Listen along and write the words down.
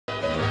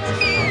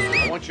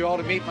want you all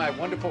to meet my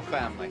wonderful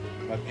family.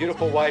 My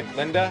beautiful wife,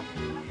 Linda,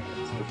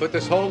 who put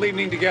this whole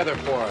evening together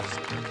for us.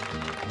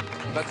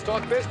 Let's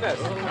talk business.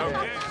 Okay.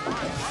 What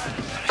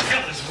the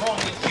hell is wrong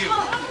with you?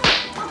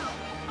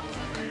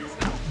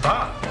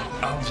 Bob,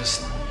 I'll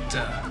just,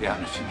 Yeah,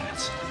 in a few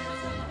minutes.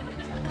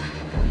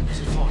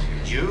 Who's at fault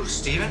here? You,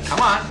 Stephen, come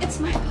on. It's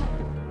my fault.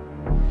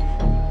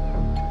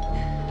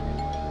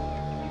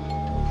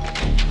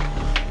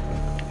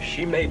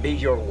 She may be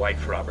your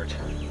wife, Robert,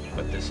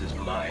 but this is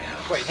my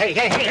house. Wait,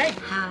 hey!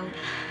 How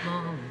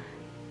long?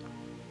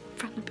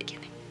 From the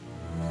beginning.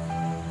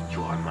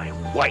 You are my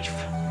wife.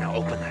 Now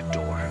open that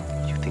door.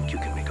 You think you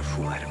can make a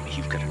fool out of me?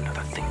 You've got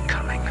another thing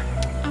coming.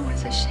 I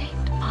was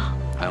ashamed,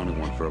 Mom. I only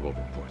want verbal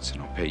reports,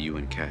 and I'll pay you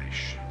in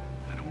cash.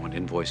 I don't want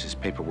invoices,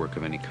 paperwork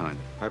of any kind.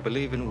 I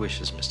believe in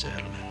wishes, Mr.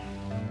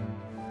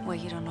 Edelman. Well,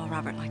 you don't know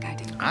Robert like I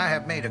do. I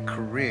have made a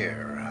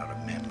career out of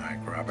men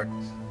like Robert.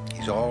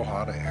 He's all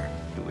hot air.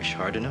 You wish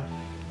hard enough,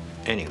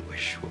 any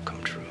wish will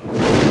come true.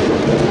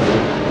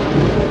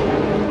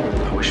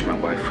 I wish my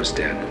wife was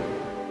dead.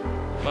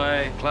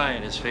 My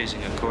client is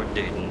facing a court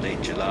date in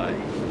late July.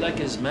 I'd like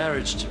his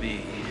marriage to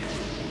be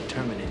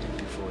terminated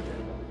before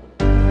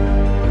then.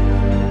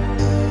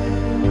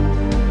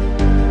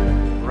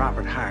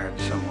 Robert hired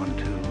someone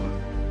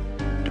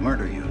to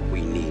murder you.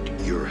 We need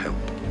your help.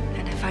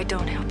 And if I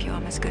don't help you,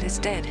 I'm as good as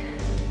dead.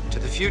 To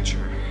the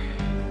future.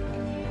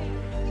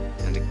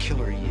 And a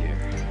killer year.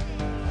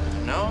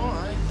 No,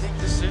 I think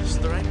this is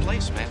the right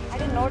place, man. I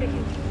didn't order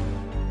you.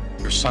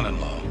 Your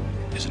son-in-law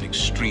is an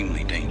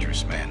extremely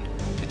dangerous man.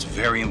 It's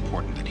very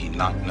important that he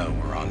not know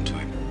we're on to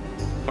him.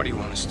 What do you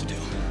want us to do?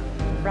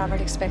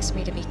 Robert expects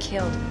me to be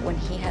killed when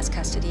he has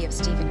custody of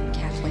Stephen and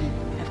Kathleen.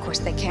 And of course,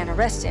 they can't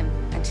arrest him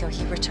until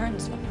he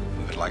returns them.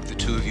 We would like the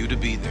two of you to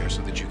be there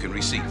so that you can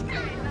receive them.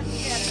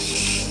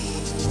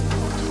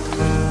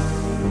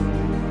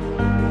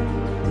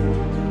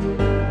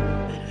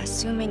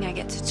 Assuming I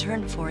get to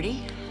turn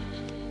 40,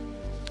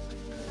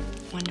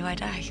 when do I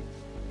die?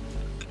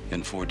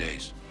 In 4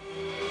 days.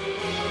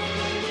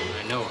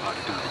 I know how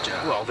to do the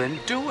job. Well, then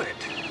do it.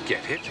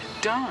 Get it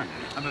done.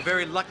 I'm a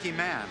very lucky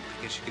man.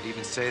 I guess you could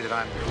even say that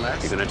I'm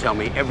blessed. You're gonna tell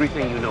me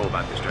everything you know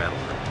about this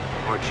Edelman,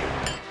 aren't you?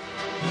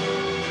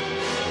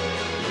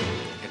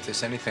 If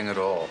there's anything at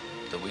all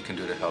that we can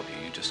do to help you,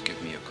 you just give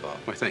me a call.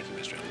 Well, thank you,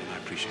 Mr. Edelman. I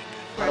appreciate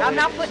that. I'm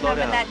not putting them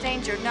in that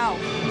danger, no.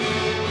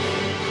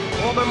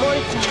 All my money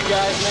to you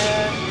guys,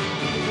 man.